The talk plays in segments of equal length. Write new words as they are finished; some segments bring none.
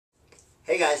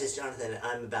Hey guys, it's Jonathan.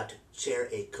 I'm about to share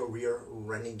a career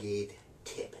renegade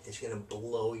tip that's going to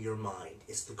blow your mind.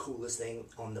 It's the coolest thing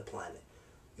on the planet.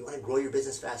 You want to grow your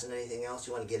business faster than anything else?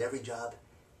 You want to get every job?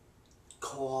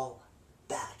 Call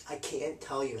back. I can't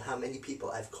tell you how many people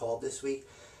I've called this week.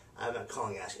 I'm not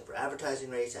calling asking for advertising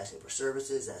rates, asking for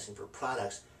services, asking for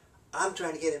products. I'm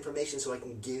trying to get information so I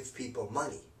can give people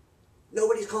money.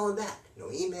 Nobody's calling back. No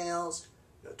emails,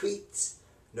 no tweets,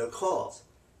 no calls.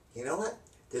 You know what?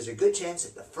 There's a good chance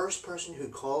that the first person who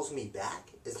calls me back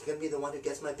is going to be the one who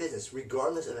gets my business,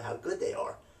 regardless of how good they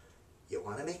are. You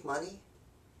want to make money?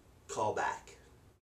 Call back.